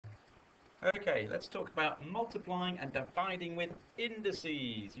Okay, let's talk about multiplying and dividing with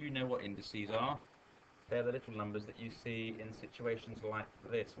indices. You know what indices are. They're the little numbers that you see in situations like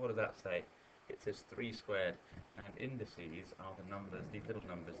this. What does that say? It says 3 squared. And indices are the numbers, these little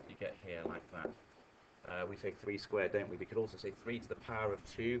numbers that you get here like that. We say 3 squared, don't we? We could also say 3 to the power of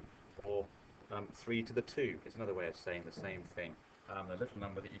 2 or 3 to the 2. It's another way of saying the same thing. The little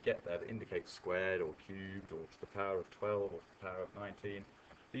number that you get there that indicates squared or cubed or to the power of 12 or to the power of 19.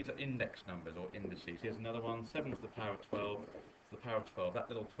 These are index numbers or indices. Here's another one, 7 to the power of 12 to the power of 12. That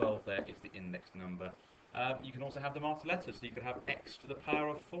little 12 there is the index number. You can also have them after letters, so you could have x to the power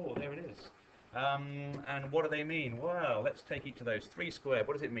of 4. There it is. And what do they mean? Well, let's take each of those. 3 squared,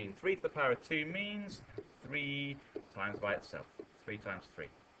 what does it mean? 3 to the power of 2 means 3 times by itself. 3 times 3.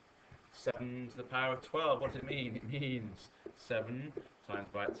 7 to the power of 12, what does it mean? It means 7 times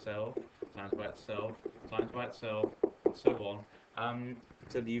by itself, times by itself, times by itself, and so on,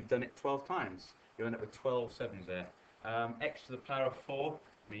 until you've done it 12 times. You end up with 12 sevens there. X to the power of 4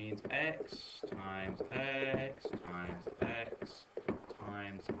 means x times x times x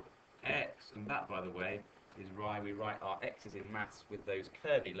times x. And that, by the way, is why we write our x's in maths with those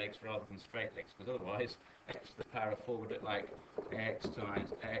curvy legs rather than straight legs, because otherwise x to the power of 4 would look like x times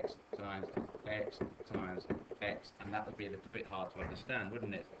x times x times x, and that would be a little bit hard to understand,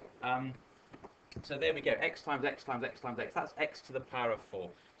 wouldn't it? So there we go, x times x times x times x, that's x to the power of 4.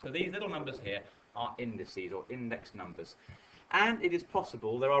 So these little numbers here are indices or index numbers. And it is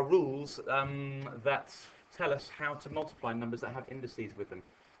possible, there are rules that tell us how to multiply numbers that have indices with them.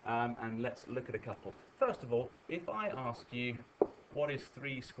 And let's look at a couple. First of all, if I ask you what is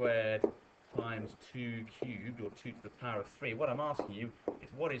 3 squared times 2 cubed, or 2 to the power of 3, what I'm asking you is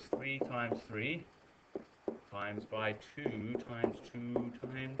what is 3 times 3 times by 2 times 2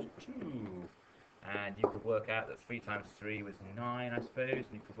 times 2. And you could work out that 3 times 3 was 9, I suppose, and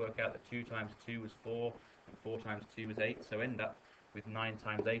you could work out that 2 times 2 was 4, and 4 times 2 was 8, so end up with 9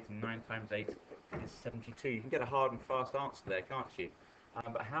 times 8, and 9 times 8 is 72. You can get a hard and fast answer there, can't you?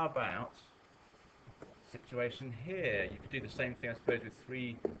 But how about situation here? You could do the same thing, I suppose, with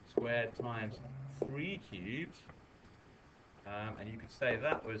 3 squared times 3 cubed, and you could say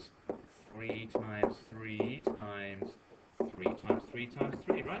that was 3 times 3 times 3 times 3 times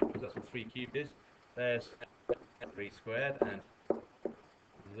 3, right? Because that's what 3 cubed is. There's 3 squared, and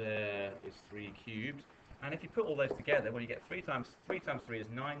there is 3 cubed. And if you put all those together, well, you get 3 times 3 is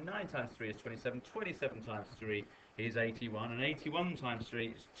 9, 9 times 3 is 27, 27 times 3 is 81, and 81 times 3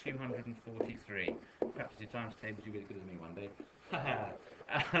 is 243. Perhaps your times tables you'll be as good as me one day.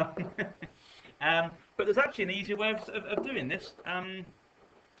 But there's actually an easier way of doing this.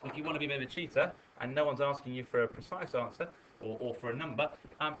 If you want to be a bit of a cheater, and no one's asking you for a precise answer, or for a number,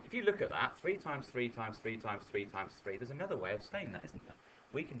 if you look at that, 3 times 3 times 3 times 3 times 3, there's another way of saying that, isn't there?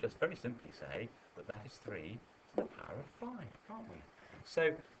 We can just very simply say that that is 3 to the power of 5, can't we?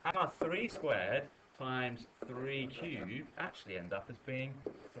 So our 3 squared times 3 cubed actually end up as being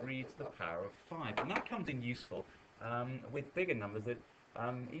 3 to the power of 5. And that comes in useful with bigger numbers that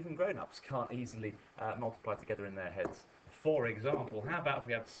even grown-ups can't easily multiply together in their heads. For example, how about if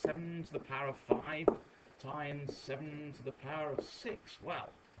we have 7 to the power of 5 times 7 to the power of 6? Well,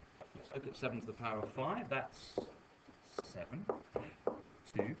 let's look at 7 to the power of 5. That's 7,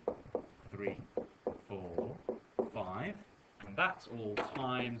 2, 3, 4, 5. And that's all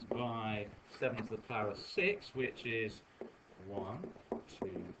times by 7 to the power of 6, which is 1, 2,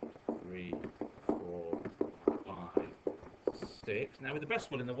 3, 4, 5, 6. Now, with the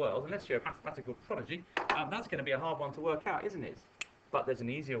best will in the world, unless you're a mathematical prodigy, that's going to be a hard one to work out, isn't it? But there's an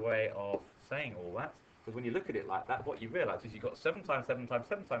easier way of saying all that, because when you look at it like that, what you realise is you've got 7 times 7 times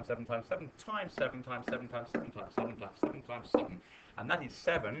 7 times 7 times 7 times 7 times 7 times 7 times 7 times 7 times 7. And that is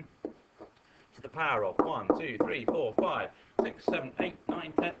 7 to the power of 1, 2, 3, 4, 5, 6, 7, 8,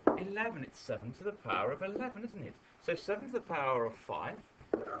 9, 10, 11. It's 7 to the power of 11, isn't it? So 7 to the power of 5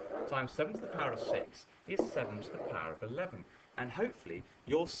 times 7 to the power of 6 is 7 to the power of 11. And hopefully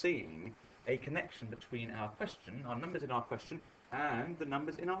you're seeing a connection between our question, our numbers in our question, and the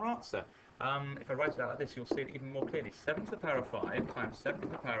numbers in our answer. If I write it out like this, you'll see it even more clearly. 7 to the power of 5 times 7 to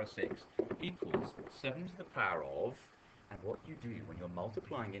the power of 6 equals 7 to the power of, and what you do when you're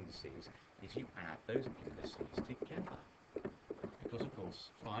multiplying indices is you add those indices together. Because, of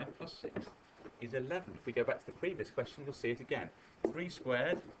course, 5 plus 6 is 11. If we go back to the previous question, you'll see it again. 3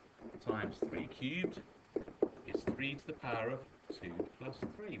 squared times 3 cubed is 3 to the power of 2 plus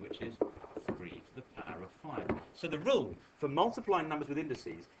 3, which is 3 to the power of 5. So the rule for multiplying numbers with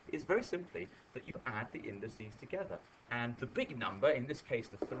indices is very simply that you add the indices together. And the big number, in this case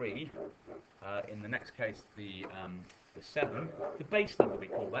the 3, in the next case the the 7, the base number we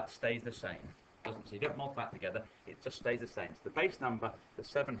call that stays the same. Doesn't, so you don't multiply it together, it just stays the same. So the base number, the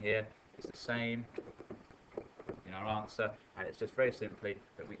 7 here, is the same in our answer, and it's just very simply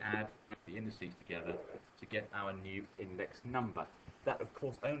that we add the indices together to get our new index number. That, of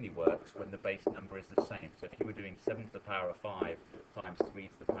course, only works when the base number is the same. So if you were doing 7 to the power of 5 times 3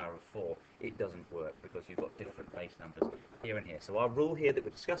 to the power of 4, it doesn't work because you've got different base numbers here and here. So our rule here that we're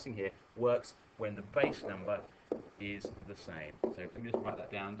discussing here works when the base number is the same. So let me just write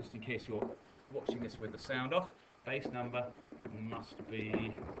that down just in case you're watching this with the sound off. Base number must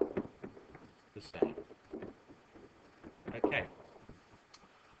be the same. Okay.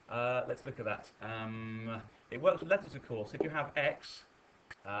 Let's look at that. It works with letters, of course. If you have x,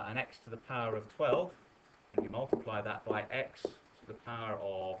 and x to the power of 12, and you multiply that by x to the power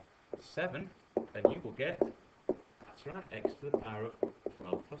of 7, then you will get, that's right, x to the power of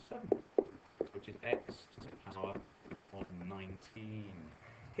 12 plus 7, which is x to the power of 19.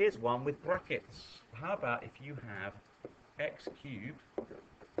 Here's one with brackets. How about if you have x cubed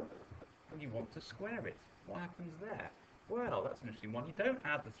and you want to square it? What happens there? Well, that's an interesting one. You don't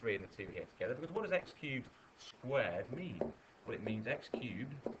add the 3 and the 2 here together, because what does x cubed squared mean? Well, it means x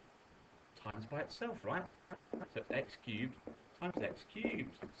cubed times by itself, right? So x cubed times x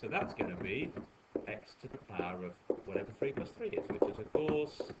cubed. So that's going to be x to the power of whatever 3 plus 3 is, which is, of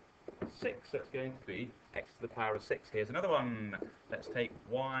course, 6. So it's going to be x to the power of 6. Here's another one. Let's take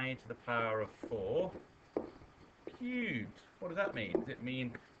y to the power of 4 cubed. What does that mean? Does it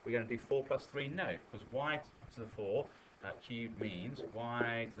mean we're going to do 4 plus 3? No, because y to the 4 cubed means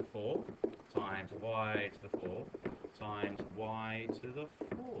y to the 4 times y to the 4 times y to the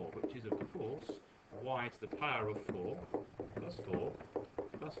 4, which is, of course, y to the power of 4 plus 4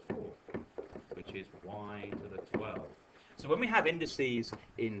 plus 4, which is y to the 12. So when we have indices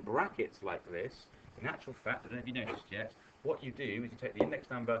in brackets like this, in actual fact, I don't know if you noticed yet, what you do is you take the index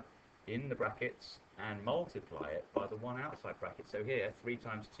number in the brackets and multiply it by the one outside bracket. So here, 3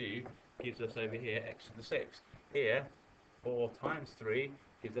 times 2 gives us over here x to the 6. Here, 4 times 3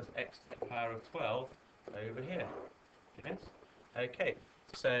 gives us x to the power of 12 over here. Yes? Okay,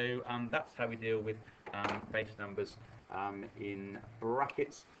 so that's how we deal with base numbers in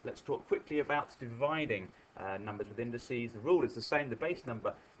brackets. Let's talk quickly about dividing numbers with indices. The rule is the same. The base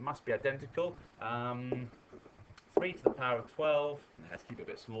number must be identical. 3 to the power of 12, let's keep it a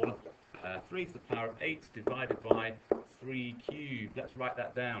bit smaller, 3 to the power of 8 divided by 3 cubed. Let's write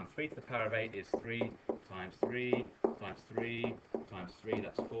that down. 3 to the power of 8 is 3 times 3 times 3 times 3,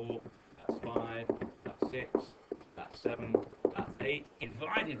 that's 4, that's 5, that's 6, that's 7, that's 8,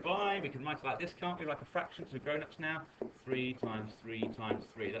 divided by, we can write it like this, can't we, like a fraction to grown-ups now, 3 times 3 times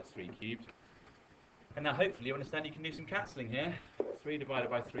 3, that's 3 cubed. And now hopefully you understand you can do some cancelling here. 3 divided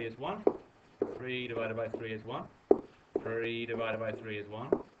by 3 is 1, 3 divided by 3 is 1, 3 divided by 3 is 1.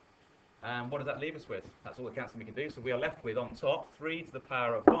 And what does that leave us with? That's all the cancelling we can do. So we are left with, on top, 3 to the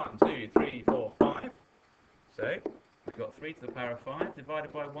power of 1, 2, 3, 4, 5. So we've got 3 to the power of 5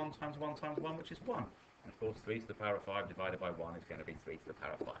 divided by 1 times 1 times 1, which is 1. And of course, 3 to the power of 5 divided by 1 is going to be 3 to the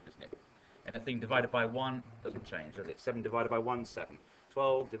power of 5, isn't it? Anything divided by 1 doesn't change, does it? 7 divided by 1, 7.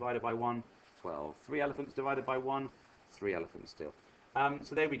 12 divided by 1, 12. 3 elephants divided by 1, 3 elephants still.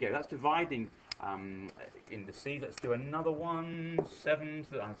 So there we go. That's dividing indices. Let's do another one. 7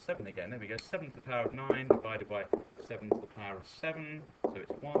 to the 7 again. There we go. 7 to the power of 9 divided by 7 to the power of 7. So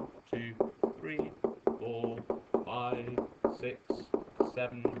it's 1, 2, 3, 4, 5, 6,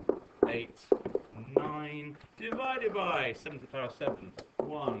 7, 8, 9 divided by 7 to the power of 7.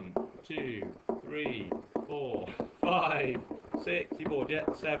 1, 2, 3, 4, 5, 6. You bored yet?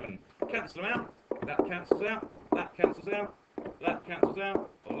 7. Cancel them out. That cancels out. That cancels out. That cancels out.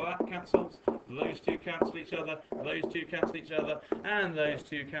 That cancels. Those two cancel each other. Those two cancel each other. And those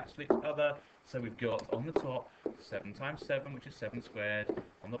two cancel each other. So we've got on the top 7 times 7, which is 7 squared.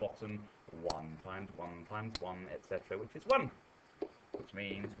 On the bottom 1 times 1 times 1, etc., which is 1. Which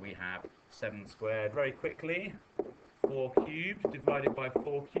means we have 7 squared very quickly. 4 cubed divided by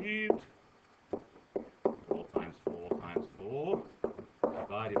 4 cubed. 4 times 4 times 4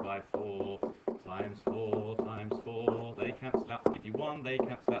 divided by 4 times 4 times 4. They cancel out to give you 1. They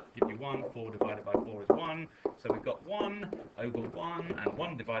cancel out to give you 1. 4 divided by 4 is 1. So we've got 1 over 1, and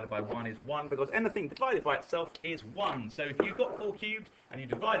 1 divided by 1 is 1, because anything divided by itself is 1. So if you've got 4 cubed and you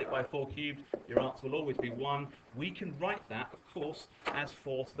divide it by 4 cubed, your answer will always be 1. We can write that, of course, as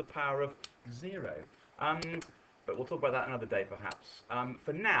 4 to the power of 0. But we'll talk about that another day, perhaps.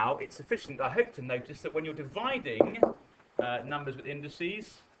 For now, it's sufficient, I hope, to notice that when you're dividing numbers with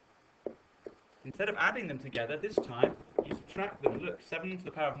indices, instead of adding them together, this time you subtract them. Look, 7 to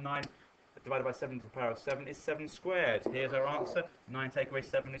the power of 9 divided by 7 to the power of 7 is 7 squared. Here's our answer. 9 take away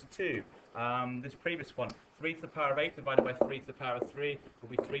 7 is 2. This previous one, 3 to the power of 8 divided by 3 to the power of 3 will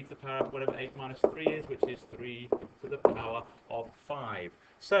be 3 to the power of whatever 8 minus 3 is, which is 3 to the power of 5.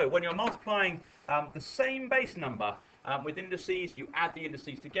 So when you're multiplying the same base number with indices, you add the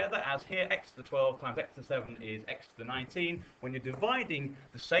indices together, as here x to the 12 times x to the 7 is x to the 19. When you're dividing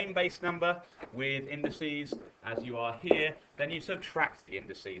the same base number with indices, as you are here, then you subtract the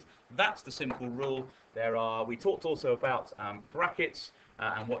indices. That's the simple rule. We talked also about brackets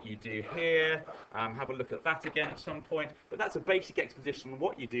and what you do here. Have a look at that again at some point. But that's a basic exposition of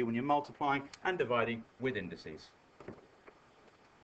what you do when you're multiplying and dividing with indices.